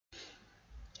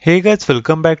Hey guys,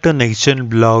 welcome back to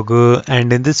NextGenBlogger,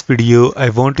 and in this video I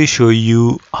want to show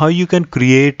you how you can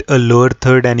create a lower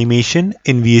third animation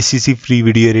in VSDC free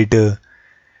video editor.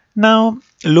 Now,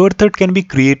 lower third can be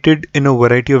created in a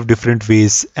variety of different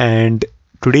ways, and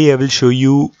today I will show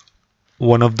you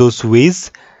one of those ways.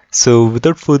 So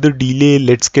without further delay,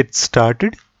 let's get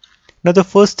started. Now the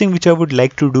first thing which I would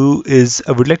like to do is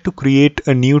I would like to create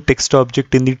a new text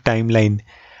object in the timeline.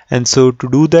 And so to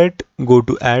do that, go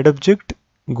to add object,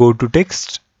 go to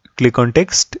text, click on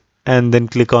text and then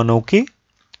click on OK.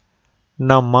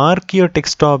 Now mark your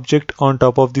text object on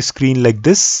top of the screen like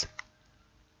this.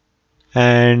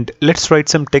 And let's write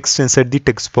some text inside the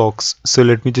text box. So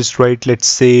let me just write, let's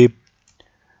say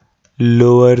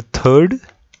lower third,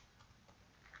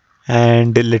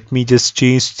 and let me just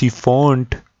change the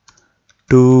font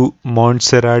to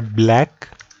Montserrat black,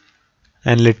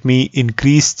 and let me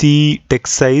increase the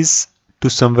text size to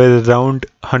somewhere around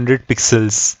 100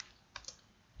 pixels.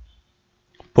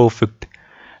 Perfect.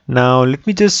 Now let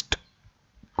me just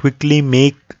quickly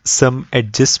make some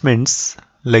adjustments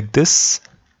like this.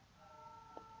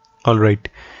 Alright.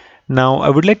 Now I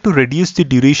would like to reduce the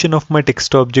duration of my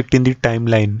text object in the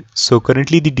timeline. So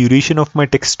currently the duration of my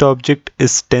text object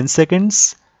is 10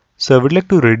 seconds. So I would like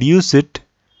to reduce it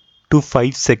to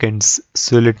 5 seconds.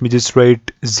 So let me just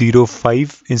write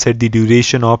 0.5 inside the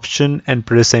duration option and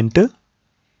press enter.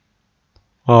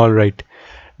 Alright.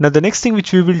 Now the next thing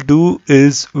which we will do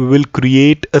is we will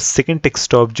create a second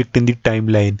text object in the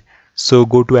timeline. So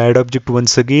go to add object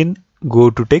once again, go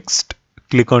to text,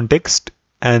 click on text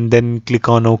and then click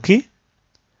on OK.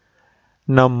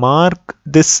 Now mark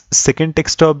this second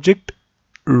text object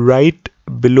right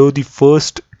below the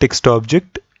first text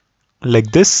object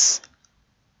like this.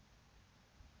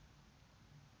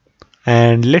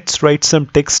 And let's write some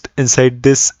text inside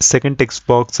this second text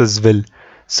box as well.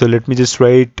 So let me just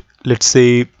write, let's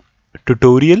say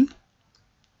tutorial.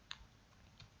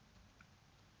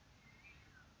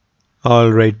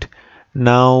 Alright.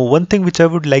 Now one thing which I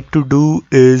would like to do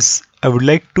is I would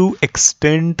like to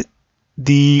extend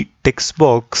the text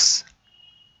box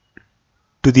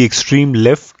to the extreme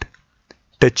left,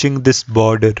 touching this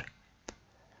border.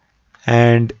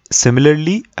 And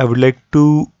similarly, I would like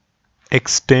to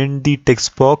extend the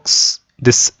text box,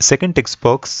 this second text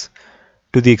box,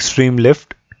 to the extreme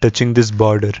left, touching this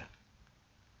border.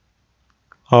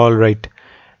 Alright.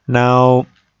 Now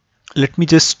let me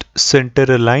just center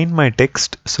align my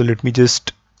text. So let me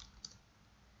just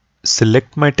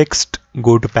select my text,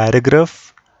 go to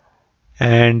paragraph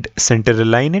and center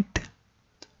align it.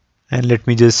 And let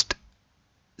me just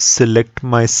select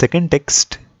my second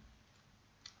text,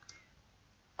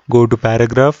 go to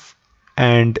paragraph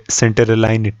and center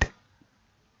align it.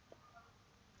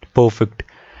 Perfect.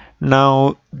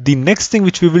 Now the next thing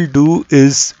which we will do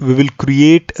is we will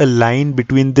create a line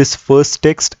between this first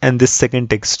text and this second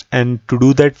text, and to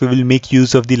do that we will make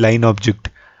use of the line object.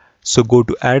 So go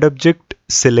to add object,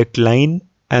 select line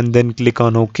and then click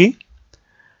on OK.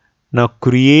 Now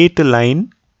create a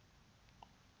line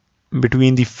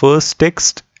between the first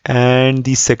text and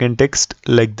the second text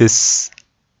like this.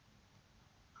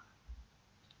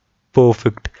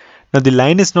 Perfect. Now the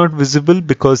line is not visible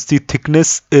because the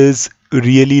thickness is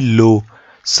really low.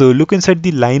 So look inside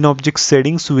the line object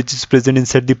settings, which is present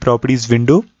inside the properties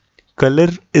window. Color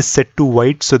is set to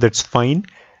white, so that's fine.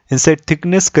 Inside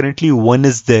thickness, currently 1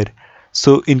 is there.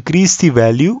 So increase the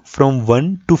value from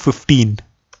 1 to 15.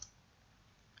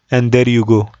 And there you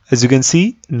go. As you can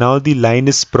see, now the line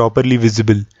is properly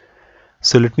visible.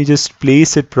 So let me just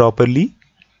place it properly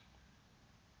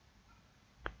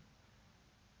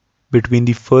between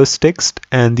the first text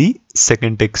and the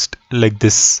second text like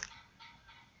this.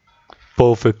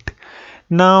 Perfect.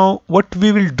 Now what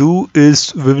we will do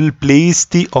is we will place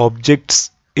the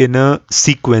objects in a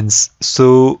sequence.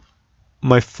 So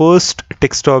my first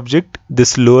text object,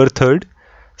 this lower third,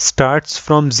 starts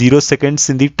from 0 seconds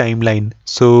in the timeline.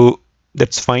 So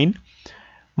that's fine.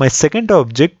 My second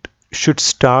object should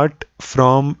start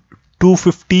from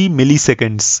 250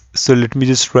 milliseconds. So let me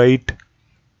just write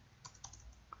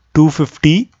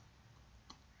 250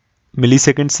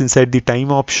 milliseconds inside the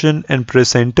time option and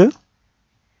press enter.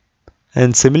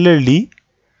 And similarly,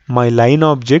 my line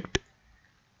object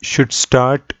should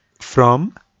start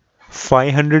from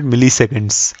 500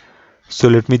 milliseconds. So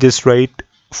let me just write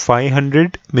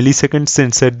 500 milliseconds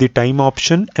inside the time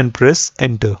option and press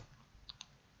enter.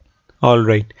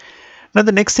 Alright. Now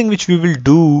the next thing which we will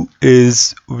do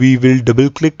is we will double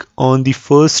click on the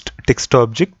first text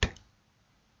object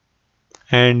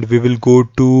and we will go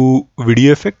to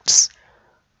video effects,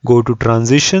 go to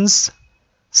transitions,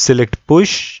 select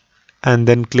push and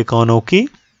then click on OK.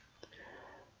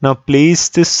 Now place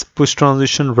this push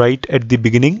transition right at the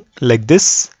beginning like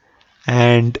this,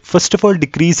 and first of all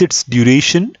decrease its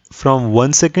duration from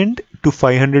 1 second to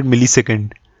 500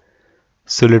 millisecond.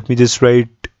 So let me just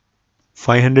write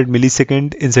 500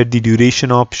 millisecond inside the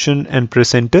duration option and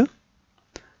press enter.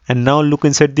 And now look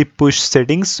inside the push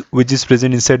settings, which is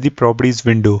present inside the properties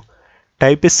window.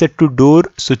 Type is set to door,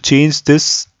 so change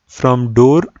this from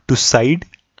door to side.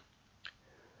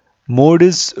 Mode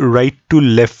is right to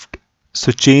left,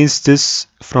 so change this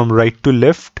from right to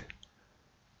left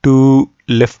to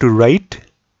left to right.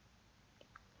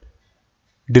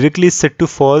 Directly is set to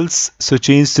false, so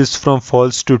change this from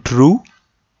false to true.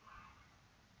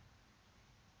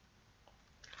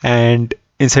 And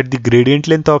inside the gradient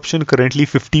length option, currently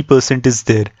 50% is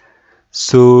there,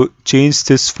 so change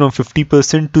this from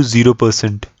 50% to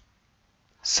 0%.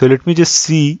 So let me just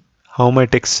see how my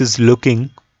text is looking.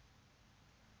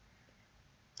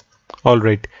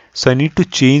 Alright, so I need to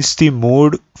change the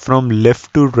mode from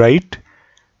left to right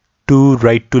to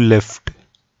right to left.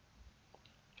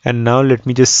 And now let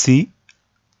me just see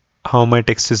how my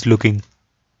text is looking.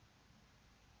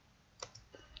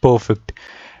 Perfect.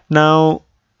 Now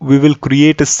we will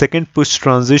create a second push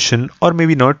transition, or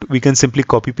maybe not, we can simply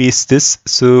copy paste this.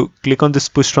 So click on this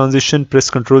push transition,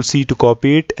 press Ctrl C to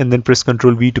copy it, and then press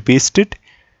Ctrl V to paste it.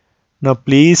 Now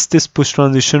place this push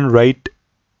transition right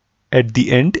at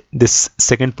the end, this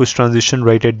second push transition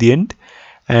right at the end,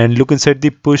 and look inside the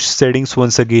push settings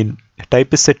once again.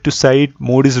 Type is set to side,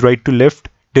 mode is right to left,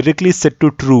 directly is set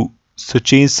to true, so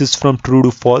change this from true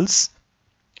to false,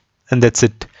 and that's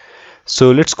it.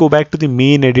 So let's go back to the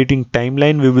main editing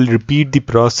timeline. We will repeat the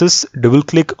process. Double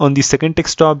click on the second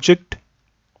text object,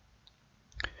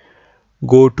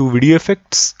 go to video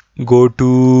effects, go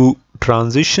to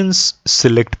transitions,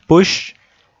 select push,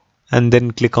 and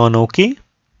then click on OK.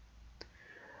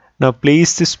 Now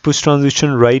place this push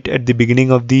transition right at the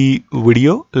beginning of the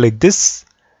video like this.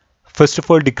 First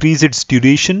of all, decrease its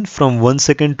duration from 1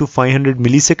 second to 500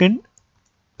 millisecond.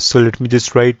 So let me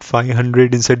just write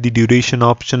 500 inside the duration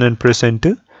option and press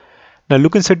enter. Now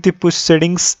look inside the push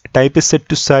settings. Type is set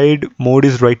to side, mode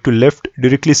is right to left,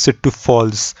 directly set to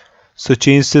false. So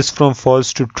change this from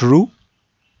false to true.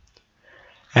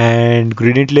 And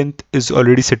gradient length is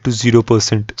already set to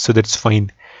 0%, so that's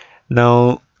fine.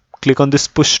 Now click on this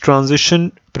push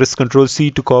transition, press Ctrl C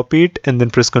to copy it, and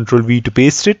then press Ctrl V to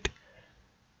paste it.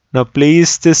 Now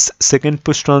place this second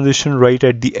push transition right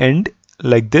at the end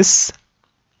like this,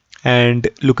 and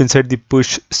look inside the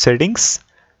push settings.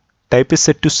 Type is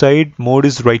set to side, mode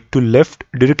is right to left,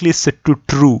 directly is set to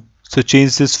true, so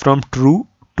change this from true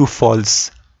to false.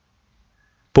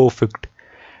 Perfect.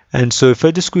 And so if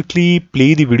I just quickly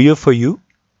play the video for you.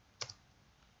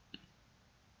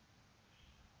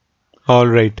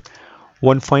 Alright,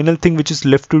 one final thing which is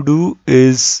left to do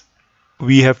is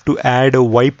we have to add a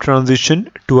wipe transition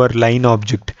to our line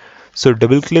object. So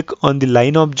double click on the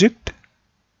line object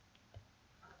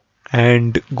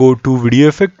and go to video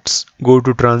effects, go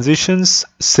to transitions,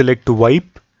 select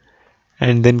wipe,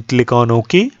 and then click on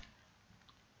OK.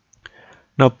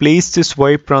 Now place this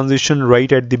wipe transition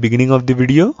right at the beginning of the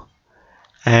video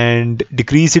and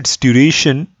decrease its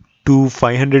duration to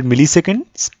 500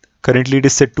 milliseconds. Currently it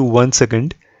is set to 1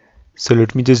 second. So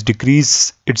let me just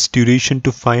decrease its duration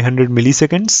to 500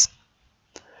 milliseconds.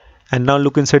 And now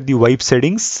look inside the wipe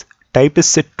settings. Type is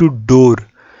set to door.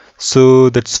 So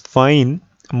that's fine.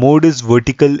 Mode is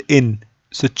vertical in.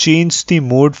 So change the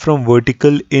mode from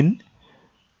vertical in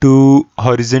to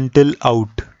horizontal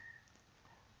out.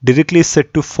 Directly is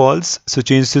set to false. So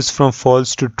change this from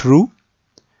false to true.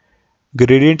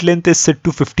 Gradient length is set to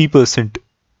 50%.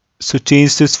 So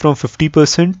change this from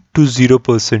 50% to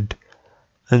 0%.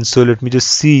 And so let me just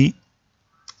see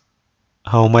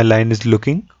how my line is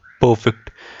looking. Perfect.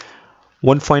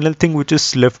 One final thing which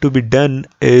is left to be done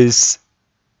is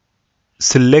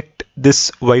select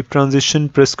this wipe transition,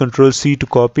 press Ctrl C to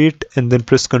copy it, and then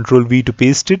press Ctrl V to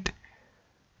paste it.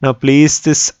 Now place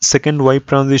this second wipe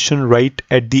transition right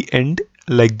at the end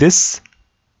like this.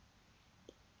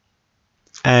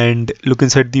 And look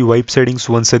inside the wipe settings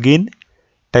once again.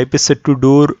 Type is set to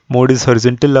door, mode is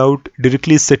horizontal out,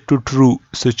 directly is set to true,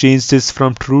 so change this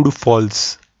from true to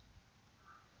false.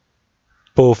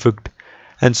 Perfect.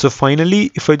 And so finally,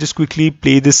 if I just quickly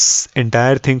play this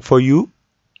entire thing for you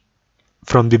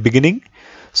from the beginning.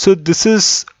 So this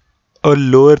is a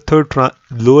lower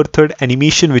third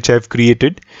animation which I've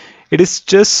created. It is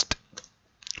just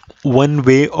one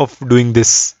way of doing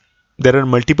this. There are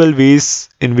multiple ways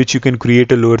in which you can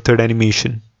create a lower third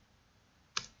animation.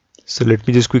 So let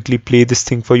me just quickly play this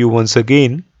thing for you once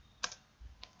again.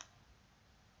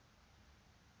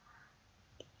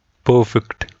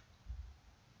 Perfect.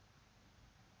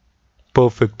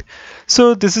 Perfect.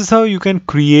 So this is how you can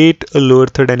create a lower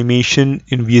third animation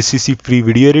in VSDC free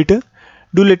video editor.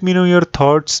 Do let me know your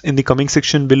thoughts in the comment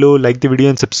section below. Like the video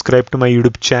and subscribe to my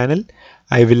YouTube channel.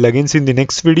 I will again see you in the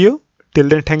next video. Till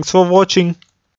then, thanks for watching.